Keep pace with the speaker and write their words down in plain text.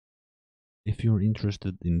if you're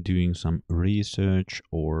interested in doing some research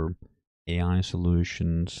or AI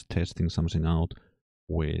solutions, testing something out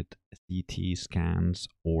with CT scans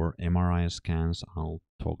or MRI scans, I'll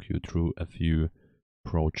talk you through a few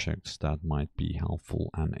projects that might be helpful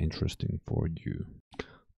and interesting for you.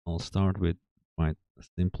 I'll start with quite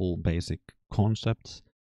simple basic concepts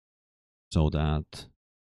so that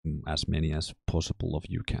as many as possible of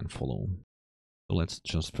you can follow. So let's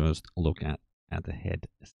just first look at the head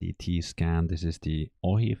CT scan. This is the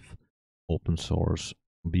OHIF open source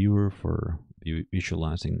viewer for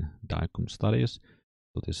visualizing DICOM studies.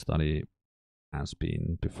 So this study has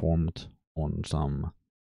been performed on some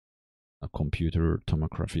computer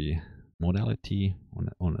tomography modality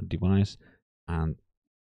on a device, and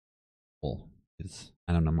well, it's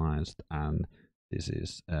anonymized, and this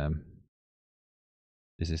is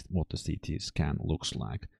what the CT scan looks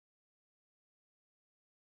like.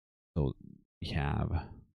 So we have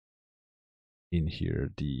in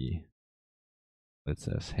here the, let's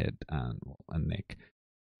say, head and neck.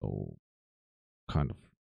 So kind of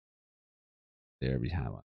there we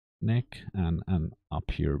have a neck, and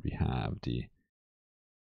up here we have the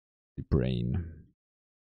brain.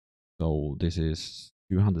 So this is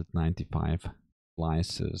 295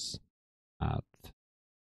 slices at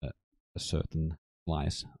a certain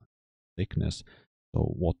slice thickness. So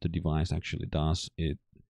what the device actually does, it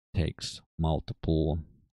takes multiple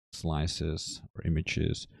slices or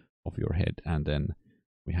images of your head, and then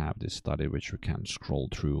we have this study which we can scroll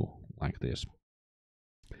through like this.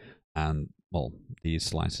 And well, these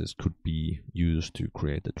slices could be used to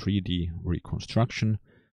create a 3D reconstruction,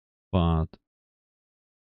 but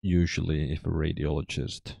usually if a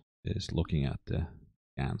radiologist is looking at the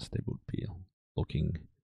scans, they would be looking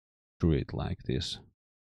through it like this,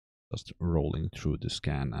 just rolling through the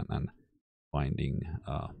scan and finding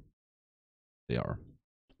they are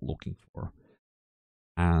looking for.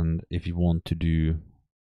 And if you want to do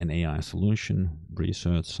an AI solution,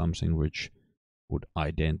 research something which would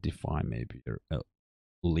identify maybe a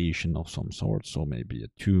lesion of some sort, so maybe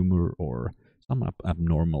a tumor or some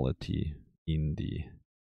abnormality in the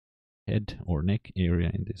head or neck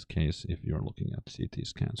area. In this case, if you're looking at CT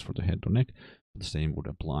scans for the head or neck, the same would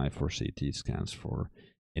apply for CT scans for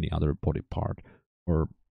any other body part, or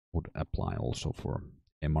would apply also for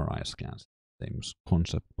MRI scans. Same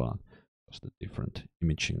concept, but just a different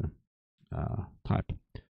imaging type.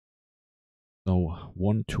 So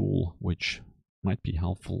one tool which might be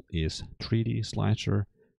helpful is 3D Slicer.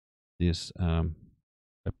 This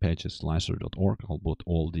webpage is slicer.org. I'll put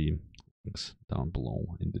all the links down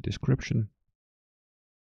below in the description.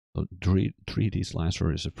 So 3D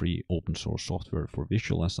Slicer is a free open source software for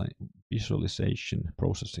visualization,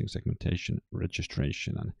 processing, segmentation,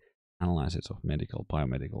 registration, and analysis of medical,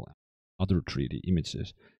 biomedical, and other 3D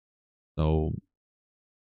images. So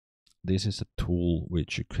this is a tool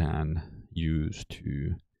which you can use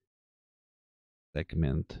to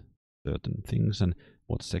segment certain things, and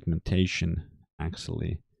what segmentation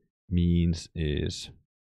actually means is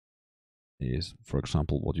for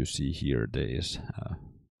example what you see here. There is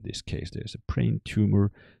this case, there's a brain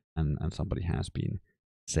tumor, and somebody has been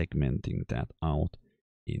segmenting that out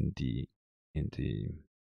in the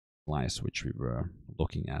slice which we were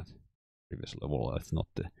looking at previously. Well, it's not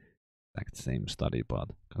the exact same study, but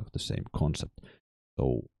kind of the same concept.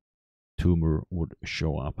 So tumor would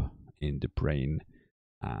show up in the brain,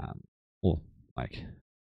 well, like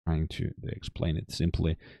trying to explain it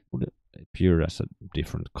simply, would appear as a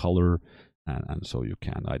different color, and so you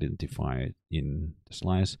can identify it in the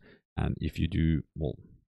slice. And if you do, well,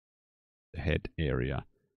 the head area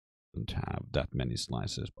doesn't have that many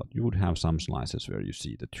slices, but you would have some slices where you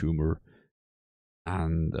see the tumor,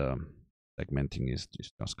 and segmenting is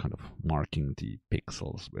just kind of marking the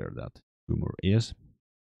pixels where that tumor is.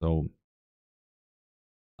 So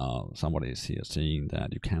somebody is here saying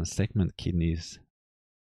that you can segment kidneys.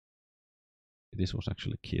 This was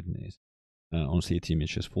actually kidneys on CT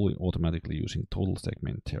images fully automatically using total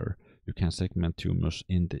segmenter. You can segment tumors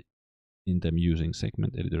in them using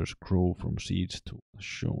segment editors. Grow from seeds to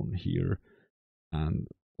shown here, and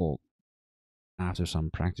well, after some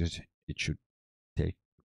practice, it should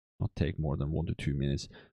not take more than 1 to 2 minutes.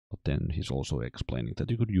 But then he's also explaining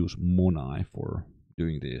that you could use MONAI for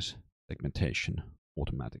doing this segmentation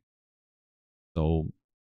automatic. So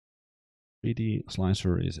 3D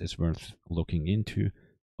Slicer is worth looking into,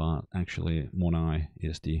 but actually MONAI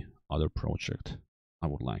is the other project I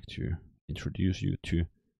would like to introduce you to.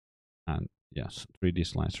 And yes, 3D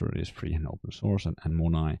Slicer is free and open source, and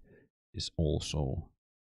MONAI is also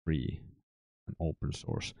free and open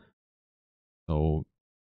source. So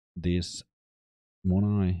this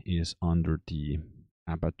MRI is under the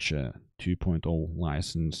Apache 2.0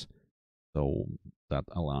 license, so that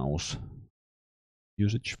allows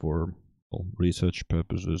usage for research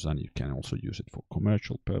purposes, and you can also use it for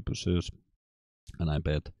commercial purposes. And I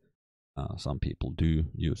bet some people do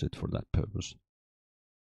use it for that purpose.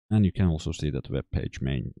 And you can also see that the web page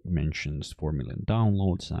mentions 4 million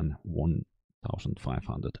downloads and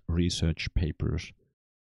 1,500 research papers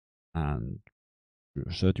and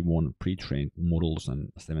 31 pre-trained models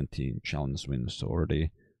and 17 challenge wins. So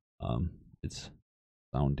already it's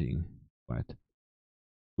sounding quite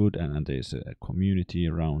good, and there's a community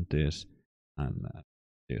around this, and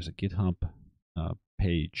there's a GitHub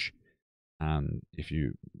page. And if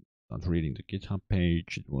you start reading the GitHub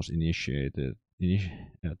page, it was initiated. The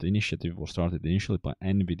initiative was started initially by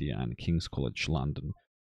NVIDIA and King's College London.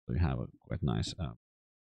 So you have a quite nice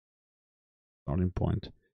starting point.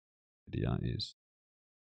 NVIDIA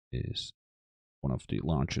is one of the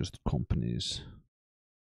largest companies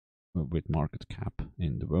with market cap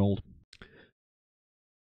in the world.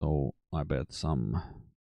 So I bet some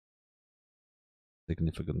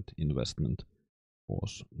significant investment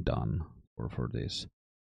was done for this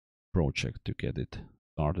project to get it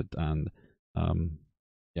started. And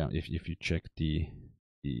yeah, if you check the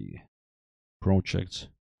projects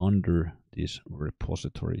under this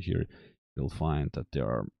repository here, you'll find that there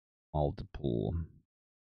are multiple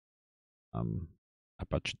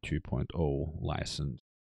Apache 2.0 license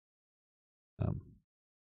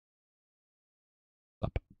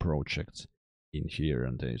sub projects in here,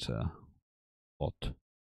 and there's a lot to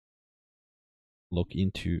look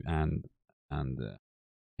into, and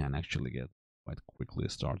can actually get quite quickly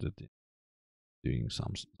started doing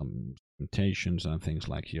some segmentations and things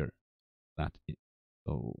like here.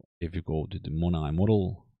 So if you go to the MRI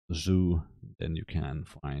model zoo, then you can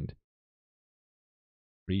find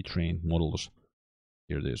pre-trained models.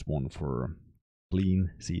 Here there's one for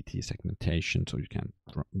clean CT segmentation, so you can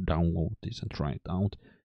download this and try it out.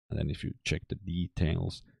 And then if you check the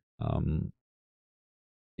details,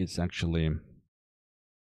 it's actually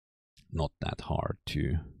not that hard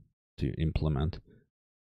to implement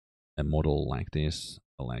a model like this.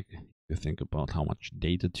 Like, you think about how much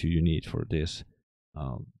data do you need for this.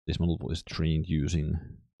 This model was trained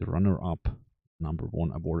using the runner-up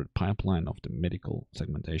 #1 awarded pipeline of the medical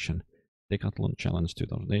segmentation decathlon challenge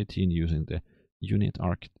 2018, using the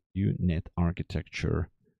UNet architecture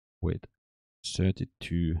with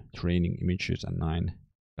 32 training images and 9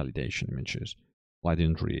 validation images. Well, I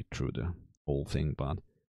didn't read through the whole thing, but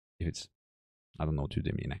if it's, I don't know, do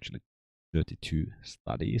they mean actually 32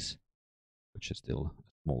 studies, which is still a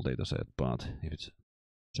small data set, but if it's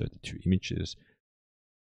 32 images,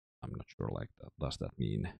 I'm not sure, like, that does that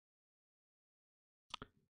mean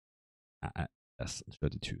as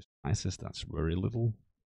 32 slices? That's very little.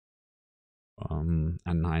 And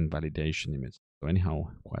 9 validation images. So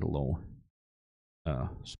anyhow, quite a low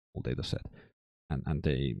small data set, and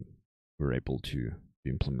they were able to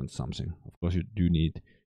implement something. Of course, you do need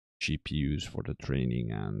GPUs for the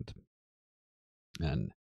training, and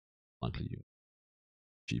likely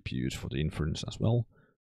GPUs for the inference as well.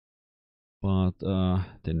 But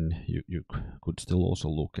then you could still also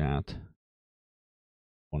look at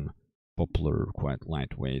one popular, quite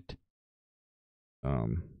lightweight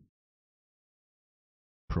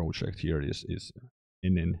project here is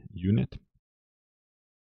UNet.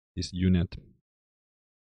 This UNet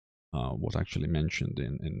was actually mentioned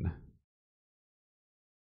in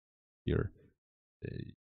here.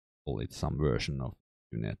 They call it some version of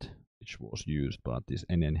UNet which was used, but this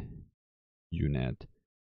UNet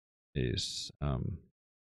is I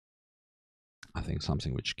think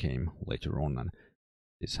something which came later on, and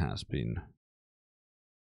this has been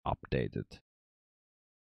updated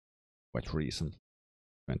quite recently,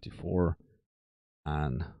 24,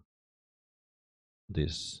 and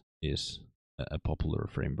this is a popular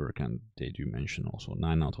framework, and they do mention also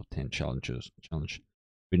 9 out of 10 challenge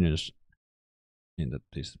winners in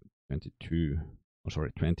this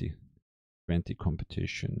 2020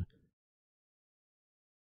 competition.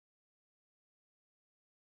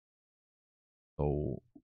 So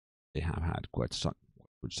they have had quite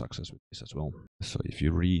good success with this as well. So if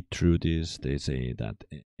you read through this, they say that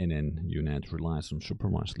UNet relies on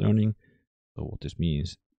supervised learning. So what this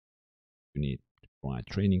means, you need to provide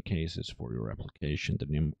training cases for your application.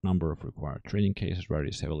 The number of required training cases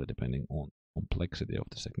varies heavily depending on the complexity of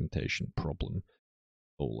the segmentation problem.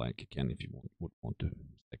 So, like, again, if you would want to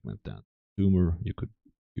segment that tumor, you could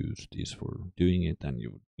use this for doing it, and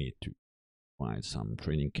you would need to provide some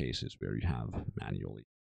training cases where you have manually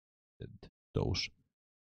did those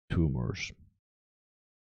tumors.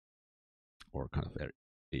 or kind of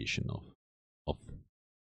variation of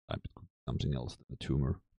type. It could be something else than a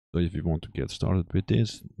tumor. So if you want to get started with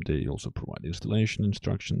this, they also provide installation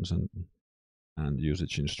instructions and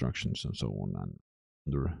usage instructions and so on. And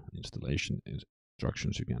under installation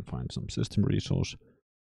instructions, you can find some system resource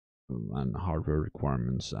and hardware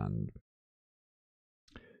requirements. And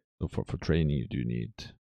so for training, you do need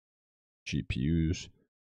GPUs,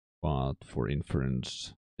 but for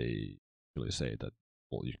inference, they really say that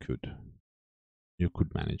well, you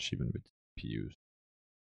could manage even with GPUs.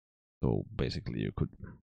 So basically, you could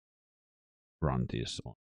run this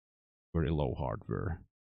on very low hardware,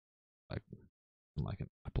 like an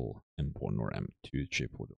Apple M1 or M2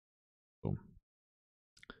 chip. So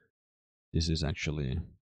this is actually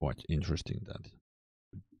quite interesting that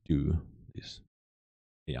you do these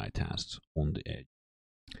AI tasks on the edge.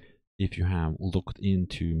 If you have looked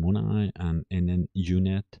into Monai and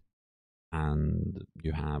NNUnet and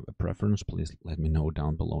you have a preference, please let me know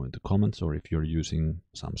down below in the comments, or if you're using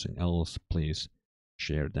something else, please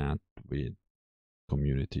share that with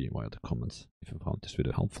community via the comments. If you found this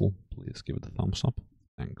video helpful, please give it a thumbs up.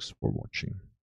 Thanks for watching.